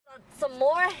some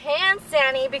more hand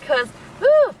sanitizer because,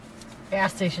 whoo,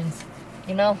 gas stations,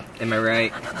 you know? Am I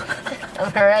right?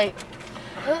 Am I right?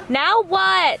 Now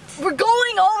what? We're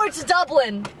going over to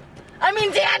Dublin. I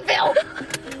mean Danville.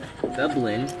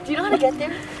 Dublin? Do you know how to get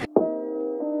there?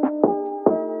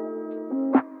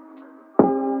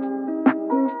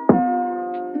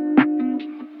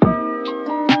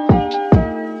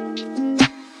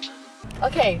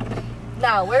 Okay,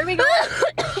 now where are we going?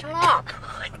 Shut up.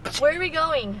 Where are we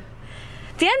going?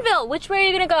 Danville, which way are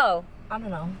you gonna go? I don't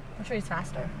know. Which way is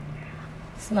faster?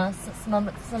 San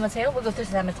Mateo? We'll go through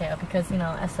San Mateo because, you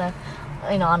know, SF,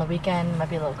 you know, on a weekend might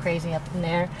be a little crazy up in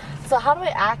there. So how do I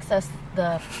access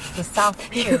the South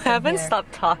Pier? You haven't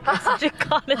stopped talking since you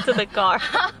got into the car.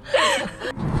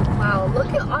 Wow, look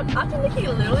at Ate Nikki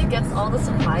literally gets all the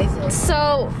surprises.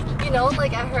 So, you know,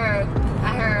 like at her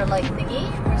like thingy,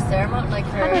 her ceremony, like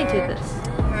her. How do I do this?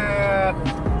 Her.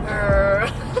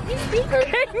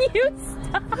 Can you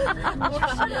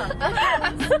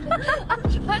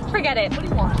stop? Forget it. What do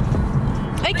you want?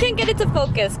 I can't get it to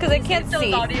focus because I can't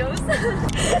see.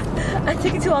 I'm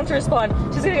taking too long to respond.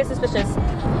 She's gonna get suspicious.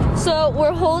 So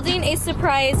we're holding a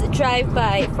surprise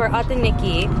drive-by for Ate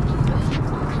Nikki.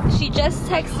 She just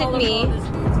texted me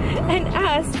and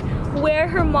asked where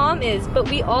her mom is, but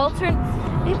we all turned.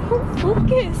 It won't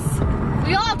focus.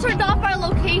 We all turned off our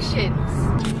locations.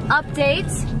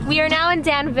 Update: we are now in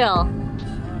Danville.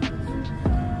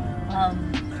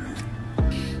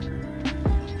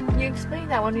 You explained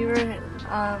that when we were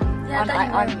on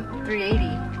 380.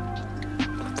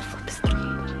 What the fuck is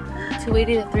 380?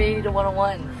 280 to 380 to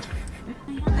 101.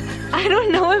 I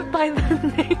don't know if by the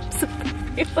names of the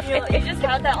people. You just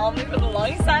had that on me for the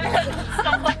longest time. It's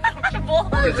so uncomfortable.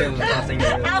 I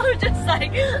was just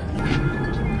like.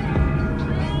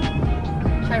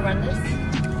 Should I run this?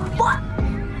 What?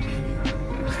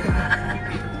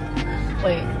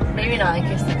 Wait, maybe not in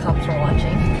case the cops are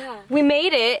watching. We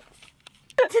made it.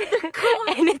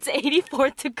 And it's 84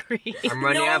 degrees. I'm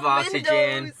running out of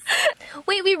oxygen.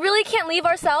 Wait, we really can't leave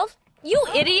ourselves? You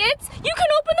idiots! You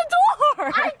can open the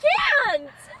door! I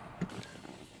can't!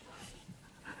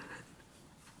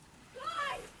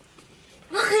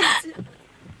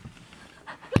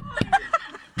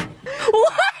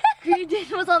 What?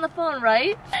 Creedin was on the phone,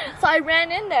 right? So I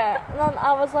ran in there and then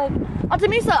I was like,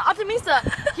 Artemisa,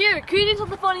 here, Creedin's on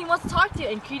the phone, he wants to talk to you.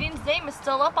 And Creedin's name is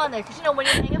still up on there because you know when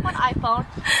you hang up on iPhone,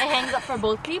 it hangs up for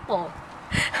both people.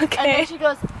 Okay. And then she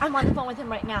goes, I'm on the phone with him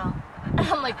right now. And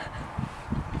I'm like,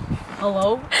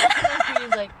 hello? And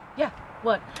Creedin's like, yeah,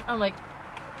 what? I'm like,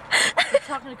 you're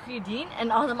talking to Creedin?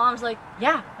 And all the moms like,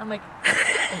 yeah. I'm like,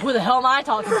 well, who the hell am I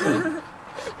talking to?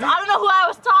 I don't know who I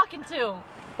was talking to.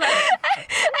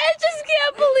 I just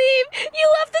can't believe you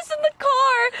left us in the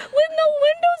car with no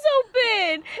windows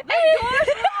open.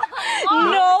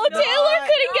 No, Taylor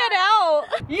couldn't get out.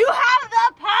 You have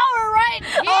the power right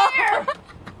here.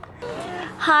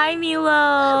 Hi,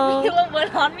 Milo. Milo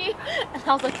went on me, and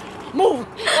I was like, move.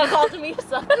 And I called to me,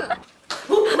 so.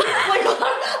 Oh my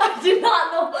god, I did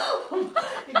not know. Oh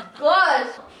my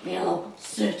gosh. Milo,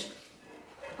 sit.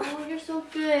 Oh, you're so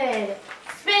good.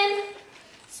 Spin,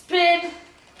 spin.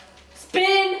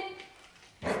 Spin!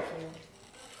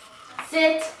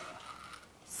 Sit!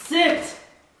 Sit!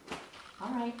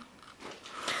 Alright.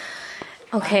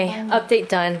 Okay, update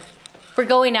done. We're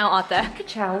going now, Ate.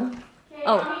 Ciao.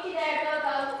 Oh.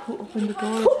 Who opened the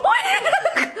door?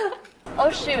 Oh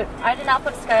shoot, I did not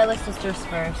put Skylar Sisters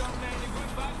first.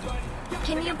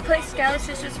 Can you put Skylar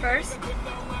Sisters first?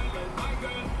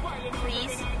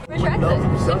 Please? Where's your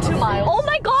exit? In 2 miles. Oh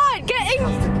my god, get in!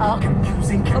 Oh,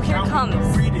 here it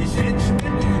comes.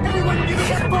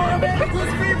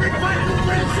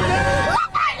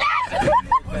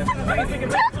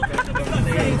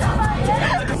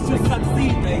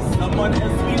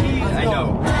 I know.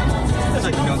 It's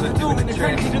like you guys are doing the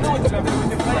trick.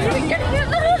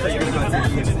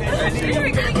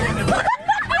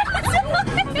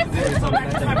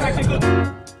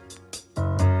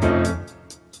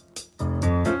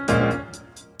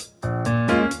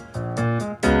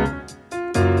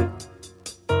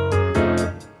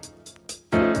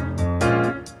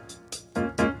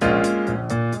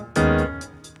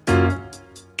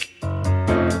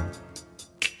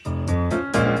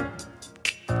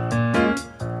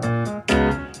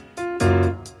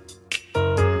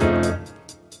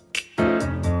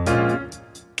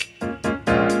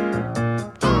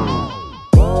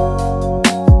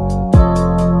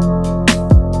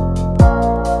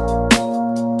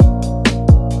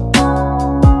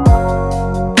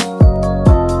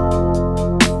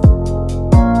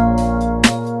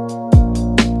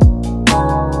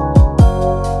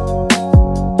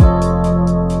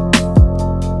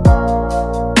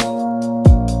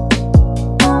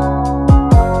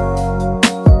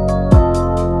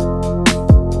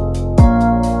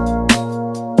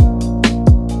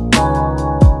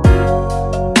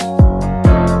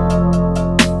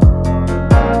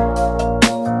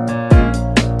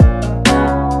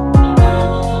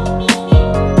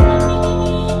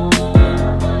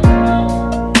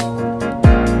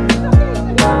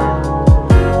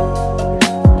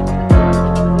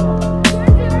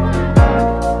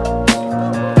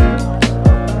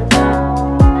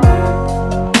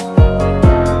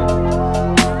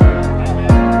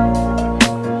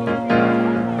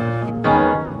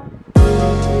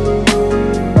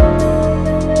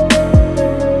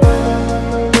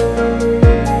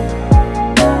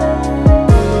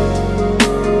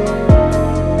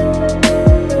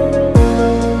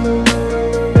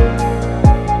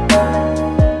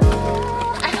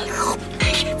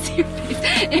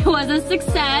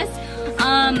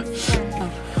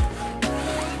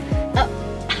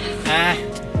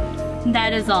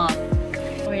 That is all.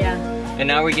 Oh yeah. And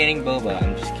now we're getting boba.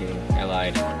 I'm just kidding. I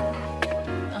lied.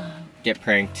 Get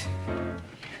pranked.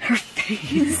 Her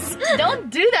face. Don't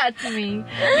do that to me. You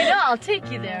know I'll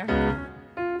take you there.